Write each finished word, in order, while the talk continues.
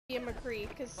McCree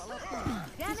because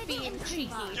he's being cheeky.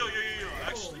 Yo,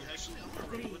 actually,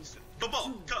 go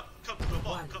ball, come, go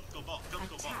ball.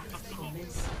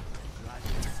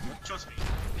 Trust me.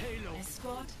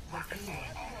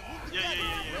 Yeah.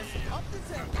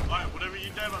 Alright, whatever you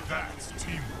dab, I'm grabbing.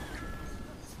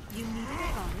 You need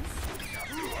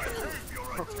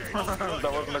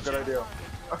That wasn't a good idea.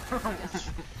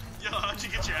 Yo, how'd you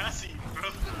get your ass eaten, bro?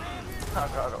 I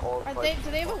got all do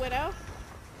they have a widow?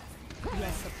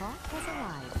 Yes, the pot has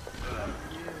arrived.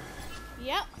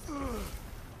 Yep.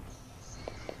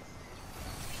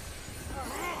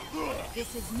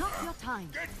 This is not your time.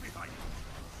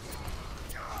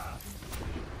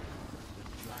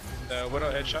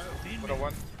 Widow headshot. Widow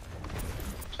 1.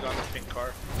 She's on the pink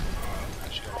car.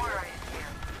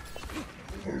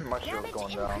 My shield's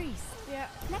going down. Yeah.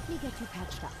 Let me get you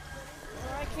patched up.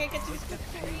 Oh, I can't get to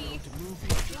McCree.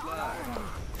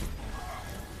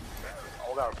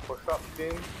 Oh, got a push up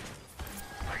team.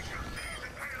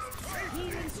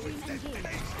 Healing stream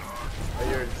engaged.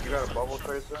 Hey, you got a bubble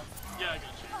tracer? Yeah, I got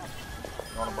you.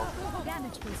 You want a bubble?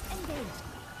 Damage boost engaged.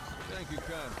 Thank you,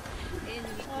 Con.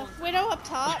 Widow up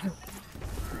top.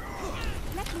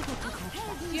 Let me get you patched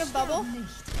up. Do you have bubble?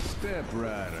 Step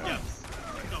right up. Yeah.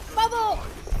 Bubble!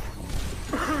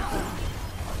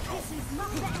 This is not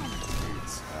the end.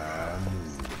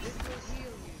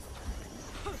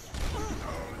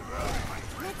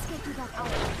 Let's get you back out.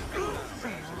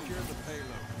 Secure the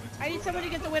payload. I need somebody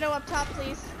to get the widow up top,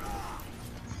 please.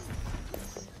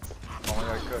 Only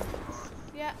I could.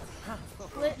 Yeah.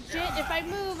 Legit, if I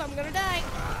move, I'm gonna die.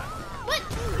 What?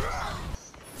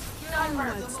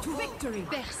 Onwards to victory.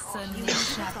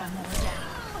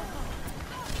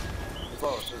 She's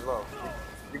low, she's low.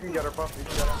 You can get her, Puff, you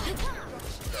can get her.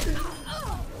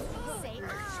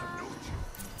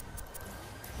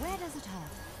 Where does it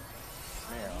hurt?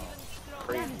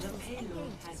 Man,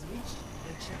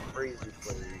 crazy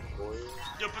plays, boys.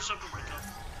 Yo, push up and wake up.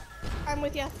 I'm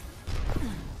with ya.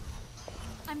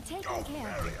 I'm taking care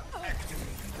of you.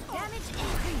 Damage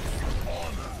increase.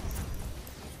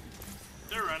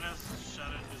 Their Renas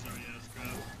shot at his RES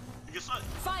grab. And guess what?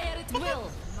 Fire at will.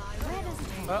 Where does it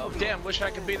hurt? Oh, damn. Wish I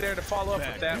could be there to follow up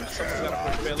with that. Someone's got a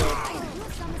push payload.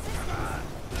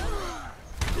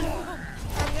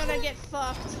 I'm gonna get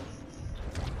fucked.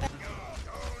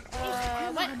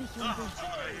 What?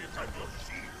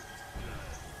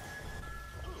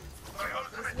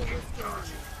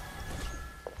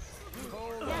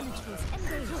 Damage boost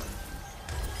engaged.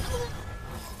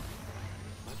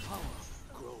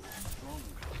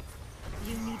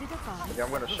 You needed a bomb. Yeah,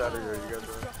 I'm gonna shatter you, you guys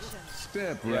ready?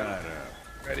 Step right up.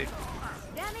 Ready?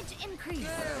 Damage increase.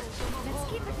 Let's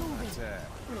keep it moving. Attack.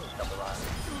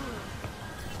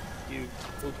 You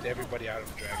moved everybody out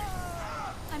of the dragon.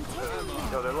 I'm taking Yo,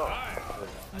 care. they're low.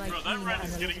 Bro, that Ren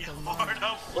is getting hard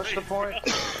out. What's the point?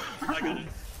 I got it.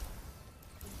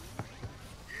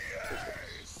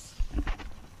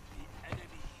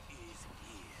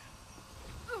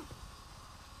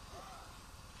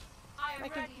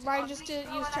 Ryan just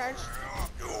didn't use charge.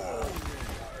 Now,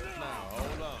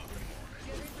 hold on.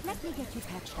 Let me get you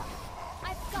patched up.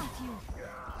 I've got you.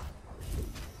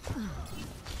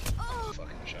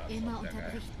 Fucking shot. Immer Fuck that guy.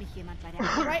 unterbricht mich jemand bei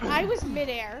der Right, I was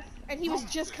midair, and he was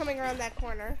just coming around that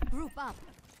corner. Group up.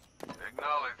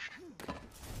 Acknowledged.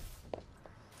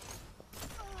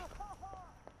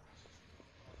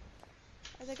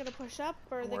 Are they gonna push up,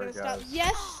 or are they Don't gonna worry, stop? guys.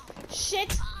 Yes!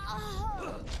 Shit!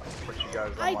 Put you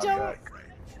guys on I my don't- back.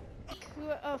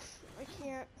 Oh, I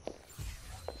can't.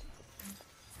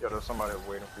 Yo, there's somebody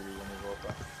waiting for you when you go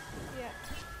up. Yeah.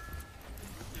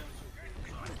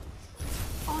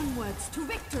 Onwards to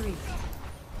victory.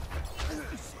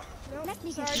 Nope, Let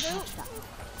me sorry, get you nope. patched up.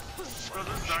 Bro,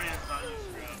 this Zarya's not used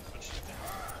grab, but she's dead.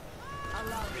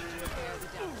 Allow me to repair the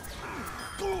damage.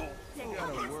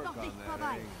 Gotta work on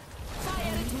that, eh?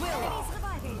 Fire at will. Enemies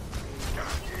reviving.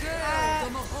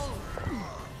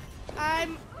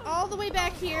 I'm all the way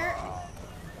back here.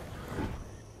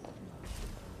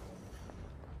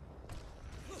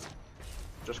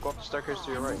 Just go up the staircase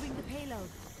to your I'm right. moving the payload.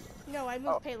 No, I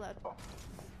moved Oh. payload.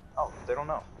 Oh, they don't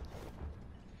know.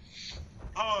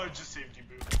 Oh, I just saved you,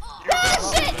 boo.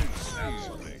 Ah, shit! I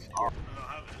don't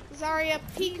have it. Zarya,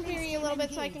 peek near you a little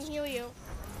bit so I can heal you.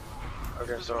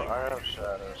 Okay, so I have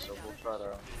shatter, so we'll try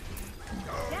to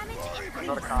Damage increase.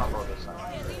 try to combo this time.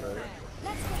 Ready?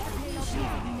 Let's get the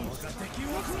payload moving. Let's get you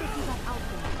back out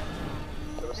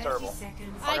there. It was terrible.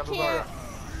 I got the can't. Zarya.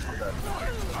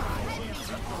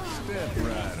 I'm dead. Step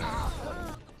right up.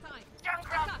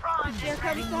 Here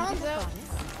comes Gonzo.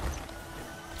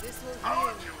 This will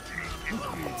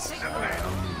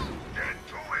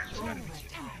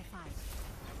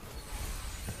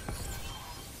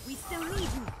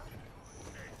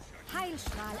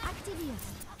Heilstrahl aktiviert.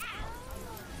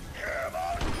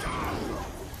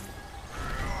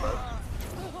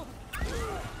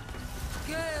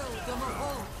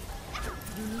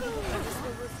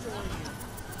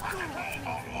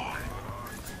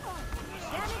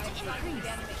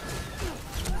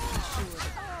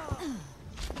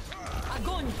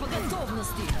 Огонь по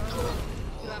готовности.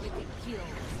 Gravity kill.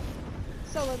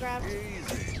 Solo grab.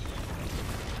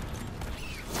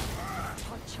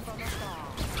 Touch from afar.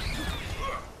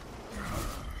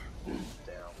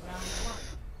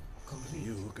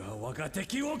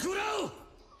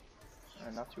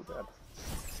 Not too bad.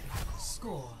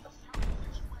 Score.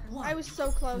 I was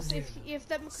so close. If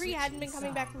that McCree hadn't been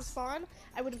coming back from spawn,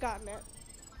 I would have gotten it.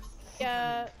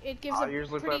 It gives I a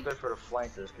usually pretty... put up there for the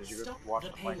flankers because you can watch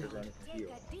the flankers and you can heal.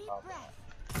 Take a deep breath.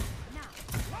 Now,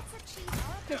 let's achieve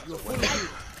our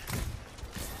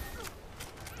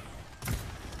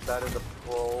That is a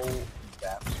pro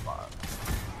gap spot.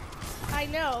 I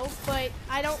know, but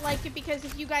I don't like it because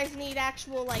if you guys need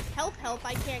actual like help,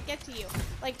 I can't get to you.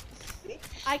 Like,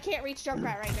 I can't reach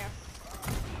Junkrat right now.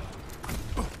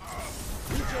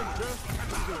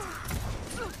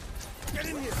 Get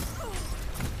in here!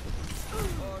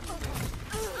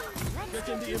 Get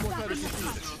in the immortality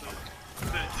field.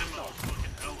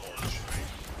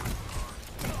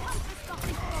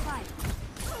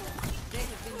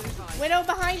 Widow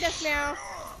behind us now.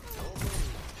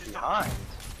 Behind?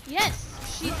 Yes,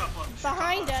 she's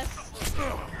behind us.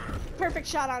 Perfect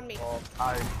shot on me. Well,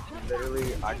 I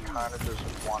kind of just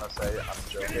want to say I'm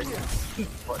joking.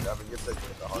 But I mean, you're taking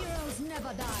it to heart. heroes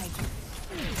never die.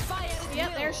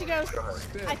 Yep, there she goes. Go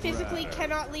ahead. I physically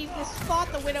cannot leave this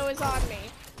spot. The Widow is on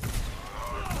me.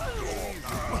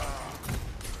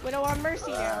 Widow on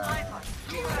Mercy now.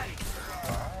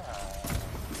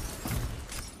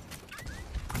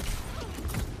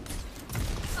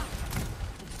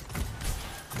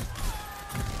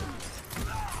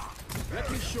 Let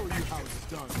me show you how it's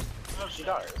done. She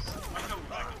does.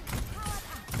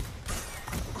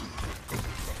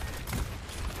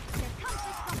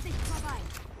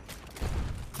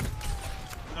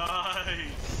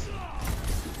 Nice.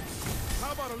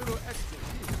 How about a little extra?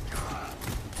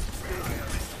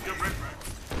 Good break, right?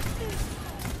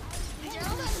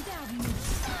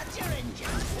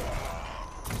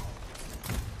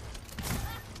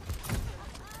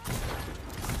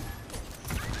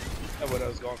 That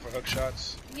Widow's going for hook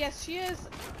shots. Yes, she is.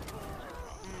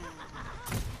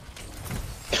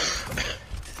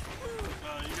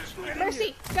 You guys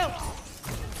Mercy, go.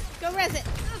 Go res it.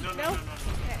 No.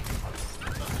 Okay.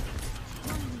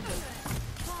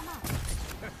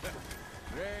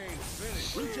 Rain,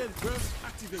 finish. Regen burst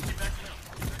activated.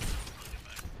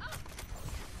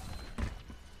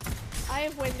 I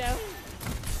have window.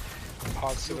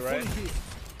 Hogs to the right.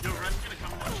 Yo, Red's gonna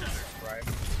come in that shatter. Right.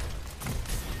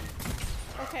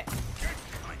 Okay.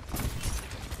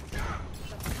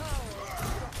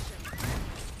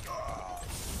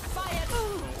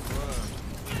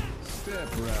 Step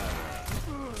right.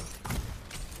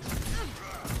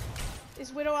 Is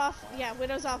Widow off? Yeah,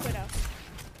 Widow's off Widow.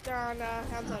 They're on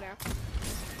Hanzo now.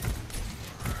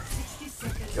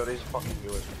 Yo, these fucking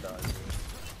viewers are done.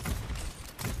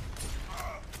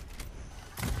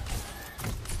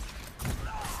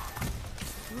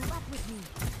 Move up with me.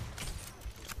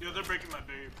 Yo, they're breaking my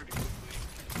barrier pretty quickly.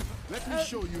 Let me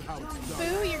show you how it's done.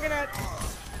 Boo, you're gonna...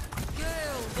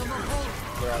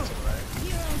 They're out to the right.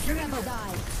 Heroes never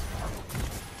die.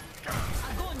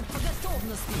 Огонь по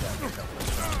готовности.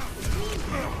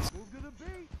 Move to the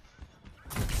bait.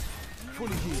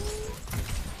 Fully healed.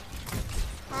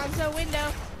 Hanzo window.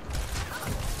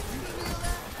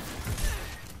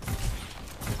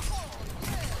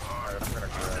 Alright, I'm gonna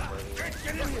grab her.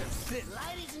 Get in here.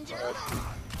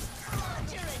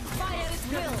 Fire is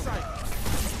will.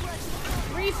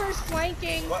 Reaper's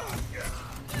flanking.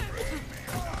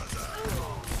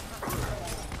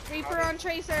 Reaper on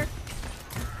Tracer.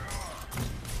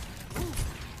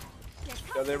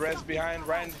 Yo, they res behind.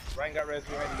 Ryan got res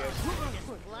behind you guys.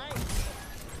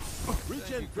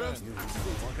 Regen burst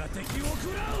activated.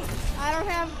 I don't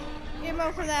have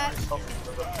ammo for that. Oh,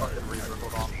 there's a fucking Reaper,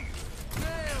 hold on.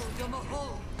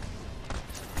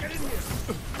 Get in here.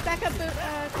 Back up, Boo.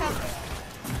 Cup.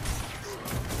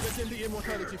 Get in the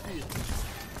immortality field.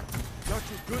 Not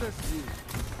as good as you.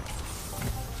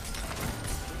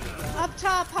 Up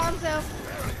top, Hanzo.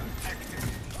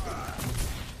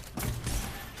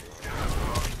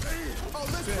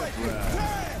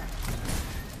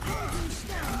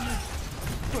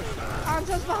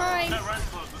 Hanzo's behind. That Red's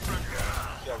close. This Red's close.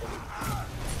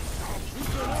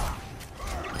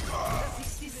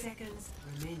 60 seconds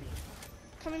remaining.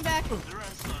 Coming back. The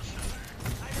Red's not shatter.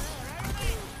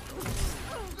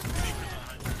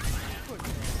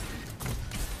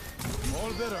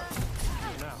 better.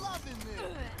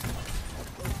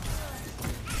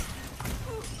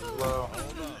 Low.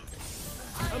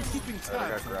 I'm keeping I got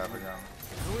tabs. grab again.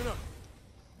 Going up.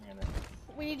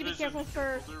 We need to be careful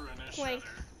for flank.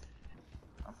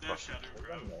 I'm They have fucking shadow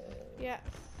grab. Yeah.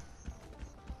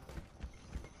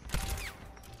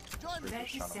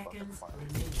 30 seconds flank.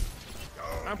 remaining.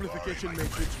 Amplification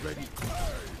matrix ready.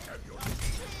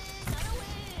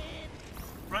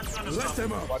 Ryan's gonna Let stop.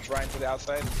 them up. Watch Ryan to the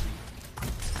outside.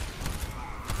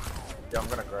 Yeah, I'm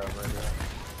gonna grab right here.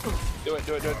 Do it,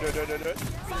 do it, do it, do it, do it, do it.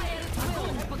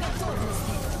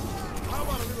 How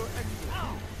about a little extra?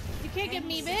 You can't get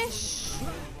me, bish.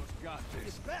 Got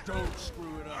this. Don't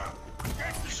screw it up.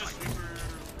 It's just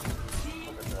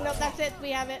Reaper. Nope, that's it.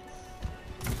 We have it.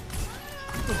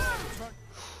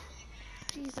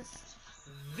 Jesus.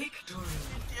 Victory.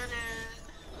 Did it!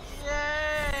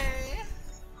 Yay!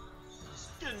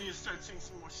 Gonna need to start seeing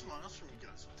some more smiles from you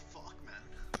guys. What the fuck, man?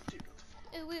 Dude, what the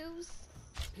fuck? Ooh, oohs.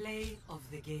 Play of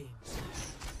the game.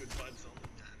 Good vibes only,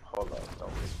 man. Hold on,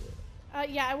 don't forget.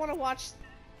 Yeah, I want to watch.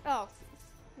 Oh,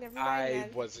 never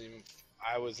mind then.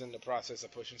 I was in the process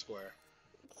of pushing square.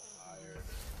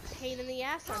 Pain in the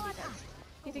ass on defense.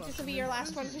 You think this will be your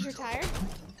last one because you're tired?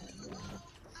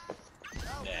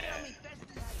 Yeah.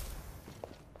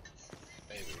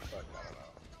 Maybe, fuck, I don't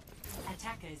know.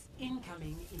 Attackers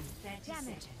incoming in 30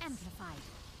 Damage seconds. amplified.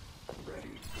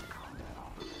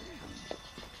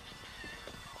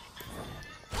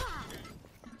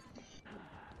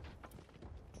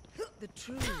 The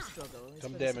true struggle is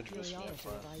Some for damage the was superiority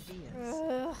fun. of ideas.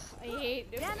 Ugh, I hate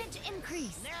it. Damage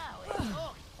increase.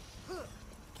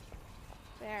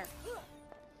 There.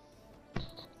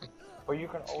 But you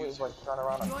can always like turn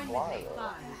around and fly. Though.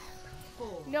 5,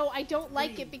 4. No, I don't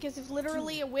like it because if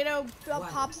literally a widow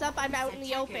pops up, I'm out in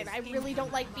the open. I really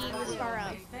don't like being this far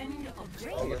up. Defend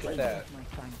objective. Oh, look at that. My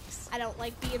thanks. I don't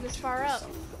like being this far up.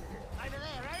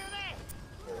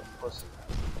 Pussy.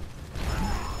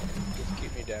 Just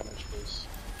keep me damaged, please.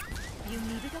 You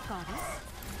needed a goddess.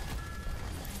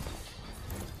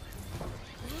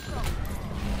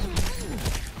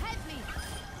 Help me.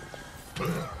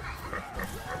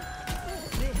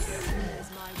 This is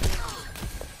my will.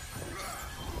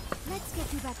 Let's get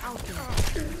you back out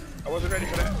there. I wasn't ready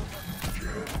for that.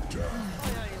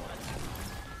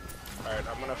 Alright,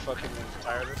 I'm gonna fucking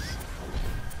retire this.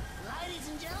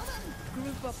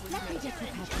 Group up with Let me get you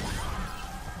covered.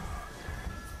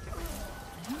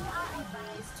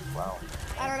 Wow.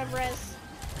 I don't have res.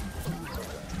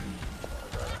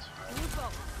 Group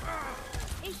up.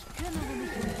 Ich kümmere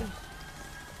mich um dich.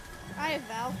 I have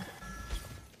Valk.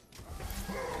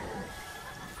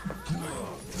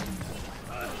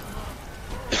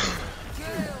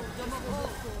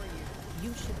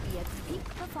 You should be at peak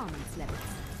performance levels.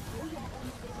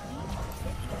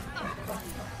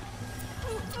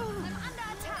 I'm under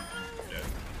attack.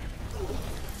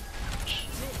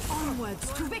 Onwards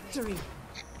to victory.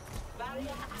 I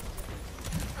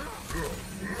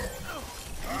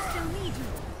still need you.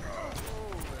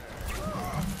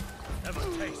 Have a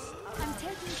taste. I'm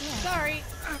taking care. Sorry.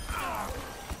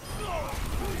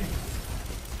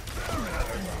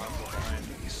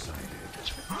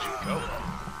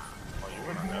 Oh, you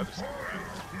went on the other side.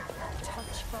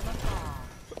 Touch from afar.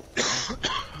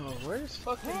 Oh, where's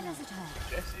fucking Where does it hurt?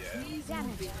 Jesse at?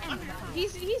 Damage amplified.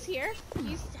 He's here.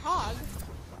 He's Hog.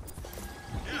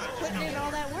 He's putting in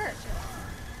all that work.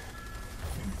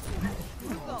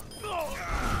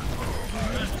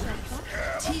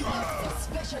 Team up for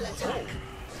special attack.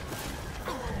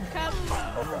 Come. My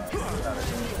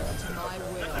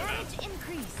will. Damage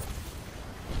increase.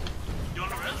 You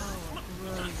wanna rest?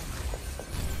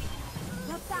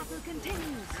 The battle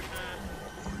continues.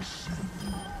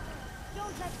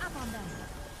 Don't let up on them.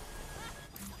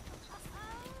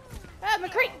 Ah,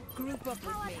 McCree. Group up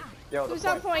with me. Yo, Who's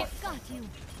on point? Got you.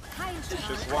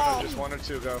 Heilstrahl. Just one or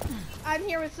two, go. I'm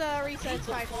here with Risa. It's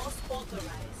fine.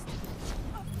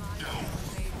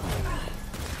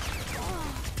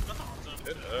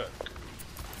 It hurt.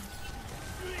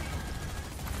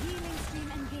 Healing stream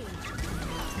engaged.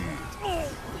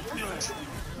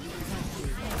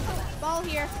 Ball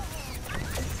here.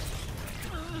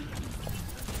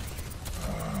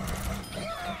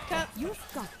 Come. You've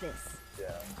got this.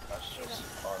 Yeah, that's just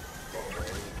hard.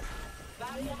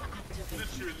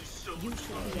 Literally so You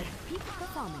should be at peak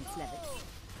performance levels.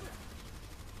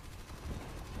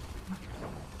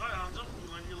 Alright, Hanzo,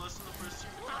 you learned your lesson the first 2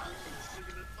 times. You're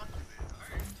gonna fucking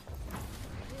alright?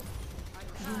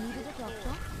 You needed a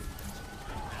doctor?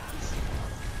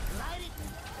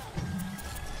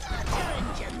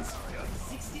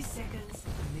 60 seconds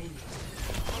remaining.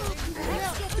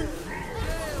 Let's get you.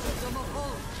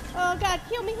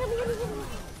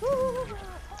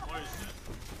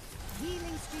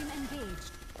 stream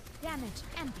engaged. Damage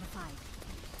amplified.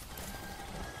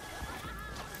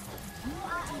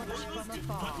 Watch from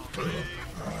afar.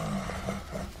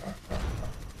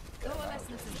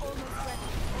 Coalescence is almost ready.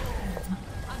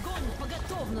 Огонь по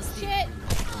готовности. Shit!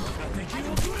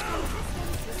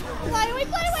 Fly away,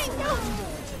 no!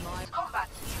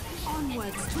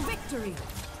 Onwards to victory.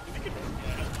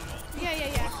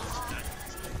 Yeah.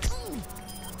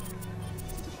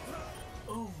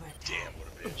 Damn, what a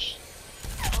bitch.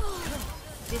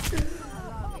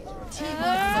 Team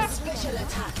up for special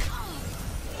attack.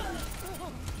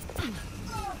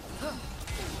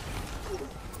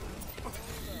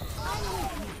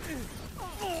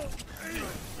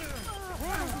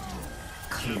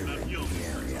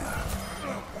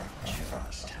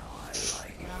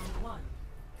 Round 1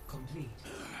 complete.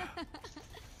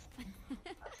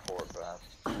 Poor Beth.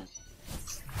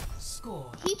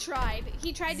 Score. He tried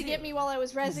to get me while I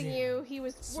was rezzing you. He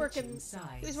was working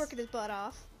Sides. his butt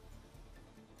off.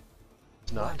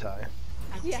 It's not Ty.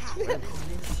 Yeah. Capture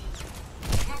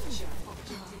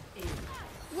objective A.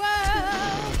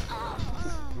 Whoa!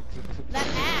 That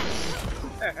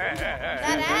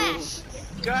ash!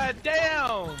 God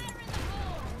damn!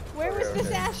 Where was this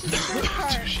ash in the first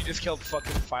part? She just killed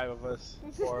fucking 5 of us.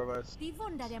 4 of us. Die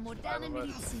Wunder der modernen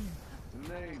Medizin.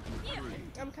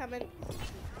 I'm coming.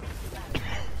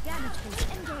 Damage boost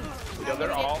engaged. Yo,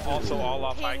 they're also all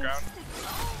off high ground.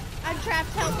 I'm trapped,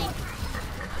 help me.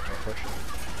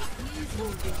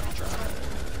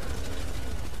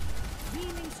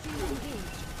 Healing stream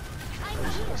engaged.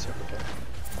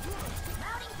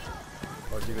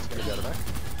 Oh, you guys gonna get it back?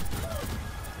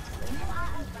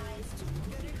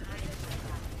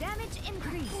 Damage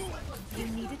increased. You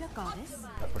needed a goddess.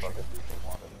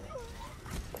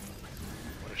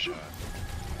 What a shot.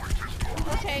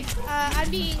 Okay, I'm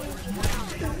being...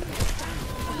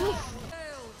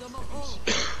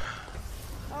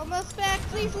 Almost back,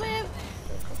 please live!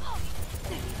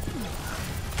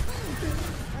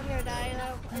 I'm gonna die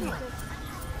though.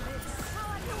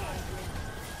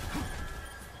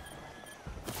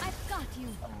 I've got you.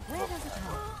 Where does it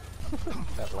hurt?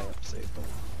 That lamp saved them.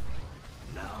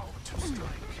 Now to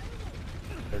strike.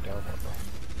 They're down one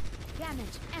though.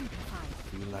 Damage amplified.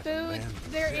 Food,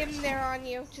 they're in there on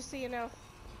you, just so you know.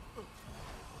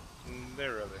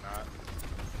 They're really not.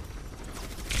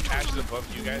 Ash is above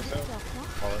you guys though.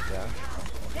 Call it down.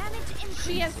 Damage increased.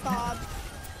 She has Bob.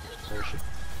 Where is she?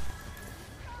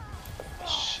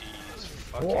 She's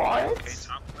fucking What? okay,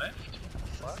 top left.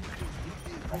 Fuck.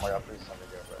 Oh my god, please tell me to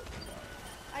get red.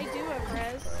 I do have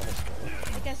res.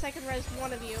 I guess I can res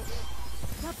one of you.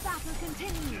 The battle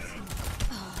continues.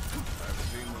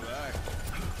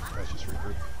 Let's just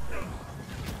regroup.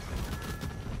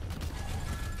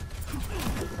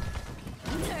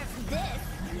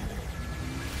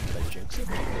 Did I jinx it?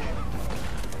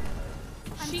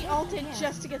 She ulted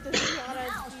just to get this Tiana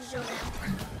user.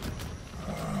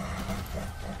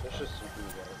 Let's just do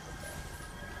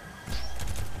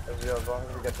that. As long as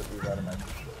we get the beat out of my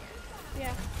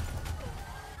Yeah.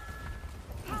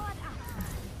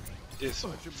 This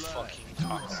fucking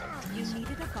toxic. You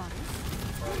needed a goddess.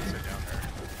 Oh, these are down there.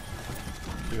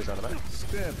 He was on the back.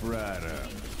 Step right up.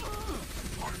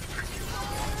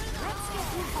 Let's get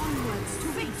you onwards to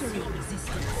victory.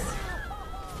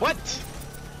 What?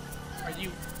 Are you?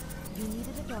 You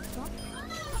needed a doctor?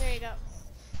 There you go.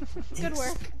 Good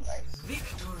work.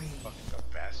 Victory. Fucking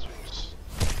bastards.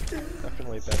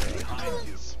 Definitely better.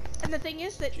 And the thing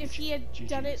is that if he had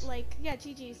done it like, yeah,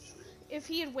 GG's. If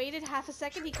he had waited half a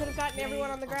second, he could have gotten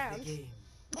everyone on the ground.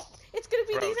 It's gonna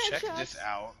be Bro, these check headshots. this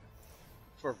out.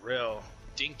 For real.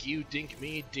 Dink you, dink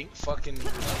me, dink fucking.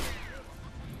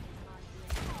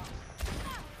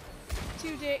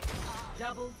 2 dick.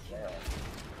 Double kill.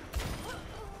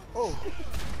 Oh.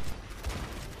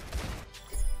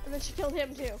 And then she killed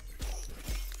him too.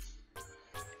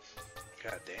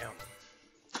 God damn.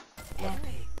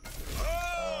 Okay.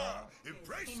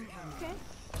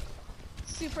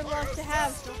 Super love to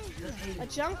have a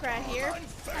Junkrat here.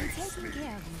 I'm taking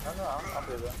care of you. No, I'll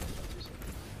do that.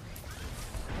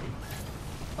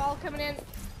 Ball coming in.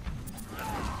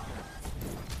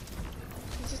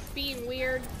 He's just being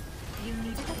weird. You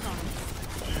needed a goddess.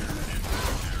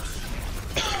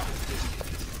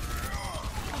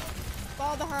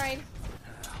 Ball behind.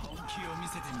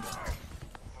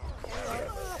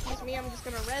 Excuse me, I'm just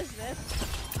gonna res this.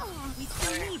 We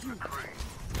still need you.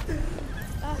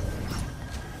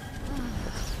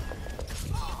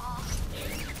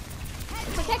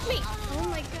 Protect me! Oh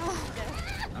my god.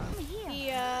 I'm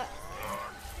here.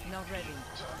 Not ready.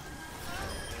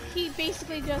 He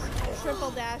basically just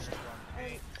triple dashed.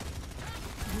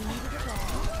 You needed a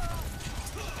doctor.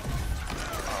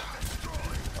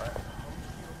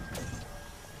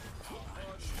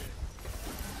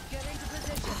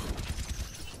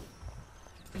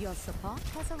 Your support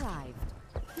has arrived.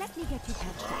 Let me get you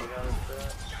patched You up. got it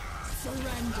there.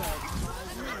 Surrender.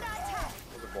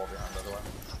 There's a ball behind, by the way.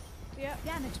 Yep.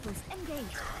 Damage boost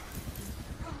engaged.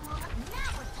 Now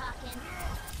we're talking.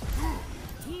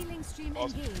 Healing stream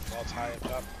Ball's engaged. high up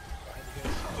top. Behind you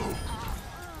guys.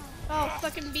 Oh,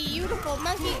 fucking beautiful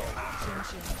monkey.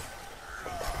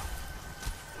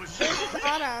 Where's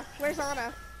Anna? Where's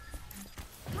Anna?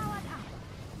 Powered up.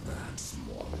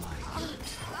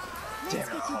 Let's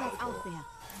get you back out there.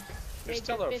 There's Made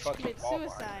still the a bitch fucking commit ball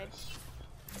behind suicide. us.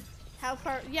 How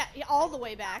far? Yeah, all the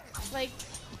way back. Like,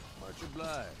 Much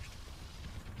obliged.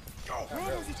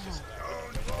 Where does it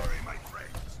help?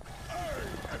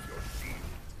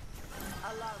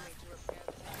 Allow me to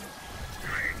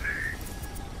repair.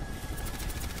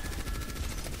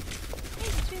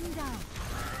 It's been down.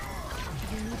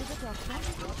 You needed a doctor?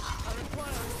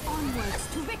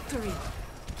 Onwards to victory.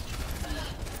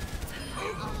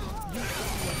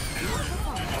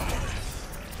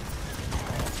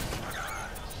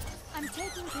 I'm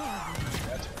taking care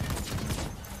of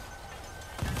you.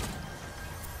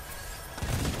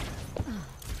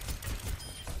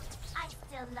 I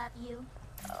still love you.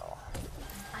 Ow.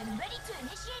 I'm ready to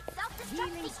initiate self-destruct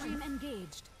Healing sequence. stream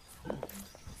engaged.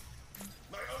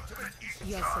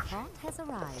 Your support has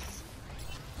arrived.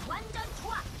 One done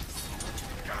twice.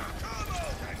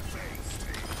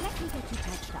 Let me get you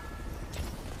patched up.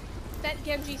 that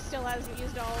Genji still hasn't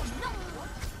used ult.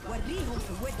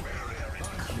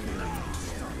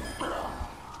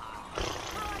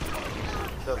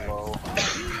 The low.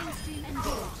 Healing stream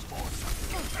engaged.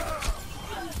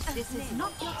 This is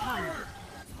not your time.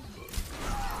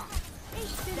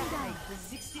 It's been done. For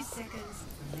 60 seconds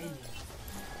remaining.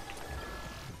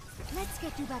 Let's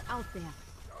get you back out there.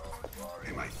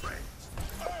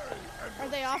 Are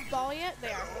they off ball yet?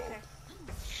 They are. Okay.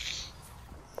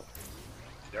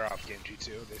 They're off Genji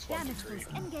too. They swapped Damage to 3. boost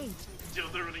engaged. Yo,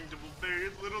 they're running double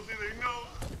barriers, little do they know.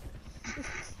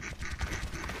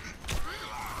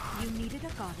 You needed a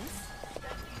goddess?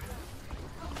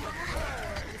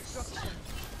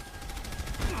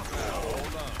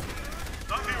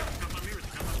 Not here, come here,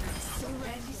 come here.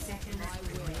 20 seconds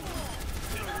remaining.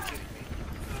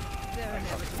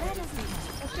 Where does it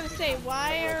help? I was gonna say,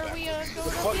 why are we going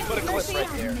up Put a clip Mercy? right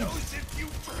there.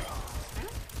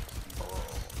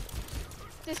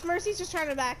 This Mercy's just trying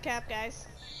to back cap, guys.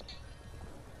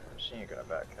 She ain't gonna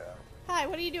back out. Hi,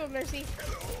 what are you doing, Mercy?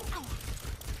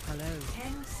 10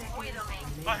 seconds.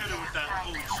 I hit her with that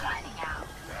bullshit.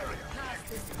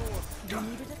 You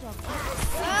needed a doctor?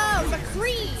 Oh,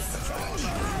 McCree!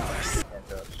 Can't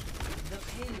touch. The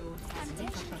payload has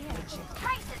been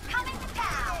Prices coming to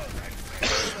town.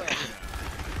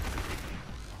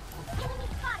 Enemy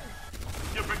spotted.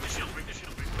 Yo, break the shield, break the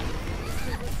shield, break the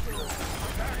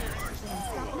Then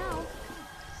stop now.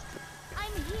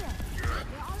 I'm here.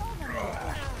 They're all over me.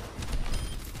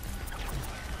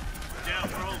 Damn,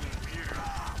 we're all here.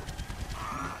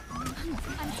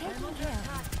 I'm taking care of you.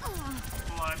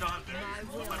 Oh, I don't have to.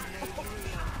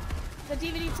 The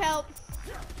DVD's help.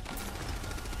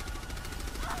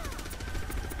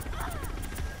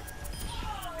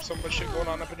 So much shit going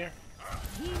on up in here.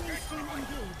 Healing stream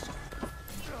engaged.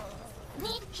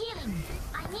 Need healing.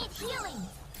 I need healing.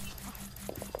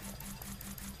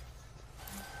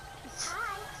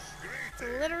 Hi.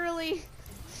 Literally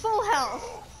full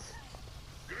health.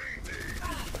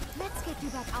 Let's get you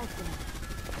back out there.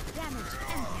 Damage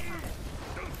amplified.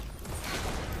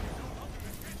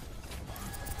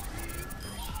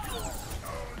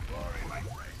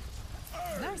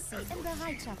 Mercy in the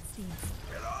Reitschaftsdienst.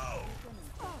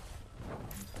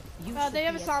 You Oh, they should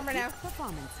have a be at Sombra peak now.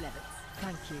 Performance levels.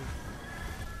 Thank you.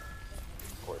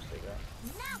 Of course they got.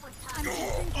 Now we're I'm talking.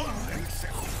 taking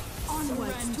care of you.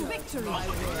 Onwards to victory.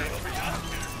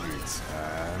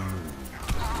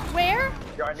 Where?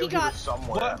 Yeah, I knew He got was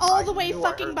somewhere. all I the way knew I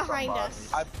fucking heard behind somebody.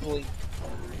 us. I blinked.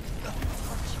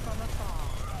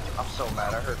 I'm so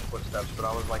mad. I heard footsteps, but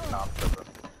I was like, nah, I'm tripping.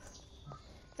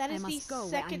 That I is the must go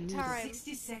where I second need time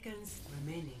 60 seconds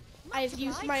remaining. I've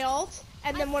used my ult,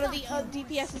 and then one of the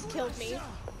DPSs killed me.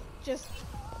 Just.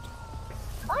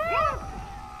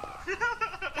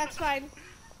 That's fine.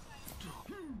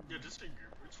 Yeah, just in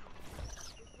group, we're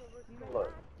chill.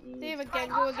 Look. They have a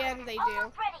Gengu again, they do.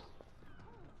 Almost ready.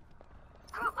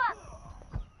 Group up.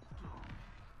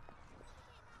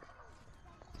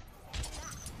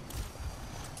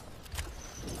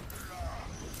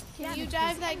 Can you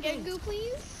dive that Gengu,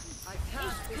 please?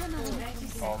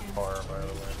 On fire, by the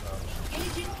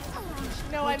way.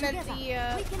 No, I meant Together. the,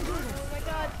 We can do this. oh my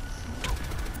god.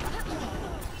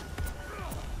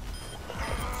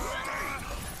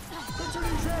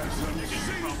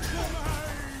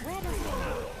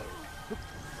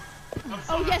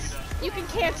 Oh yes, you can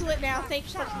cancel it now. Thank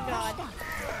fucking God.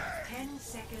 10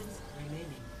 seconds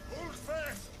remaining.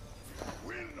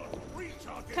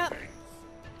 Cup.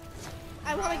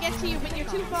 I want to get to you, but you're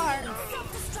too far.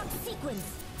 Self-destruct sequence.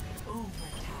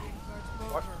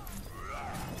 What?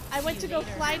 I went to go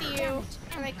fly to you,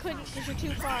 and I couldn't because you're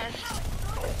too far.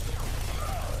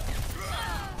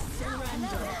 Surrender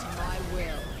to my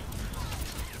will.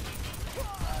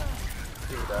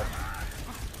 Do that.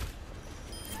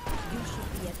 You should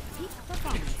be at peak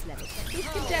performance level. Who's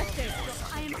contesting?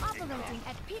 I am operating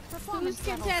at peak performance Who's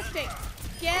level. contesting?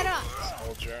 Get up.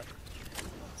 Soldier.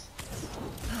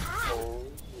 Oh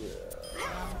yeah.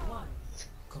 Round 1.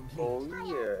 Complete. Oh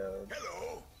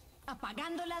yeah.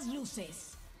 Apagando las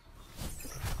luces.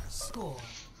 Score.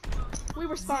 We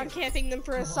were spawn camping them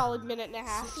for a solid minute and a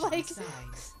half. Like,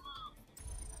 Sides.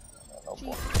 No geez.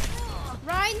 more.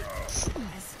 Ryan,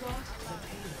 Escort the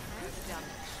payload.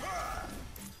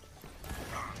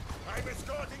 I'm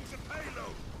escorting the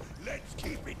payload. Let's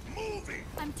keep it moving.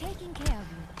 I'm taking care of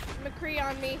you. McCree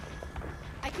on me.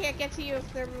 I can't get to you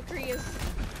if the McCree is.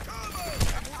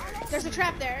 There's a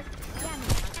trap there.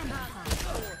 Damage amplified.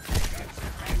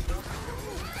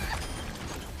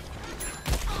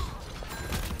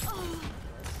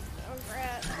 Oh,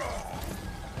 crap.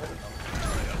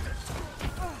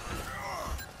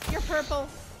 You're purple.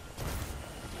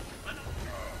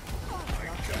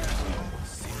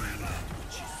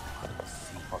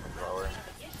 Fucking thrower.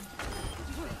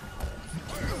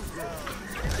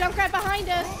 Jump right behind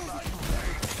us.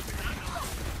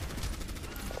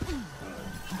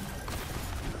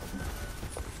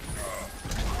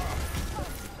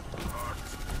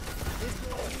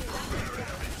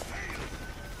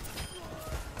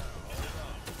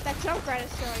 That Junkrat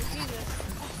is showing, Jesus.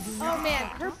 Oh man,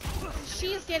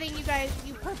 she is getting you guys,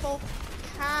 you purple,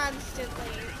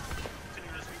 constantly.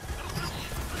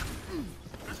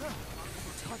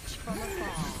 Touch from afar.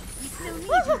 We still need you.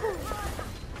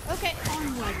 Woo-hoo-hoo. Okay.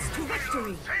 Onwards to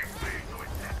victory.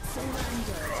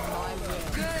 Surrender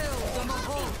to my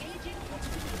will.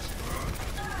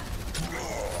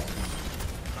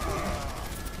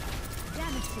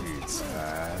 Damage boost.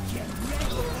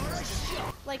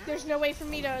 Like, there's no way for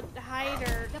me to hide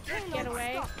or get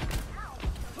away.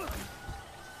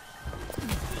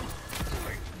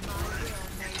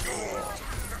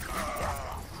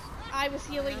 I was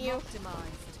healing you.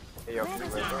 Hey, yo, can you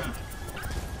raise her?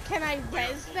 Can I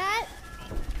res that?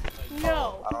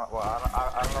 No. I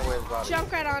don't know where his body is.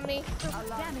 Junkrat on me.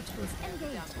 Damage boost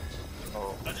engaged.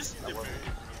 Oh, I just that wasn't.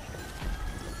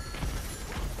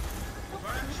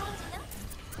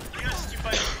 You guys keep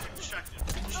fighting. Keep distracted.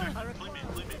 Keep distracted. Play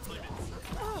mid.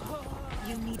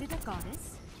 You needed a goddess?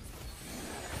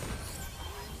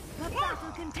 The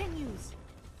battle continues.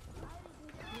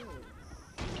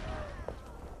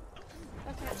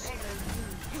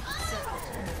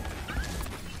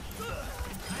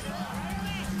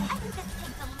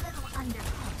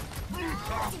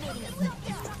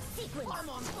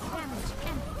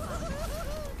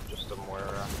 Just a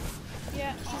Moira.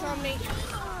 Yeah, she's on me.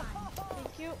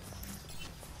 Thank you.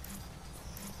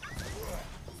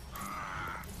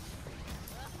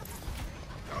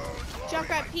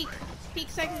 Junkrat, peek. Peek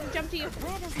so I can jump to you.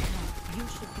 Where does it go? You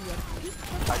should be at peak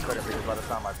I couldn't because by the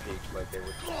time I peeked, like, they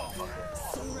would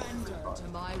surrender to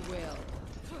my will.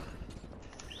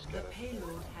 The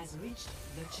payload has reached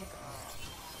the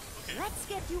checkpoint. Let's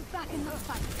get you back in the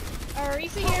fight.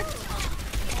 Arisa here.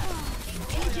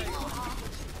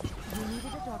 You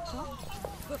needed a doctor?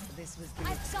 This was the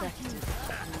I've got you.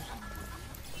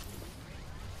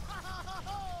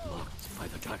 By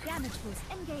the dragon. Damage boost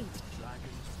engaged.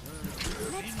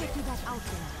 Let's get you back out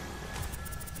there.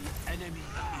 The enemy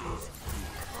is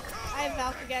I have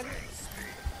Valk again.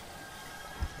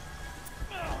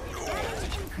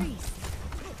 Damage increased.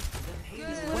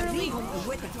 He's literally. Onwards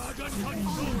to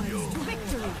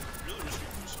victory.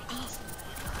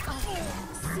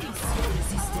 Cease your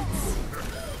resistance.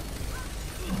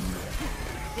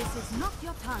 This is not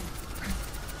your time.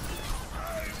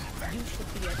 You should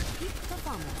be at peak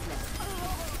performance level.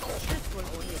 This will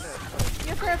only hurt.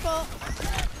 You're purple.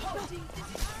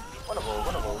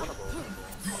 winnable.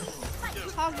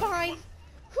 Hog behind.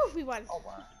 Whew, we won. Oh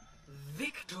wow.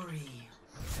 Victory.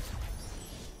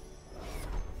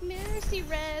 Mercy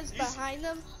res behind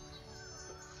them.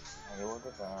 Okay, look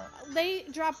at that. They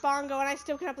dropped bongo and I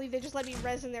still cannot believe they just let me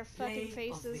res in their fucking Play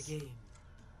of the faces. game.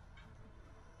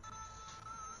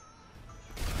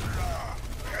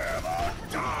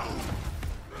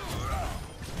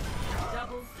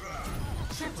 Double,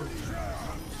 triple,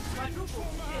 quadruple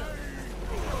kill.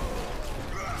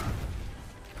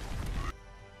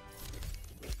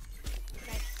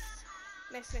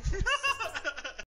 nice.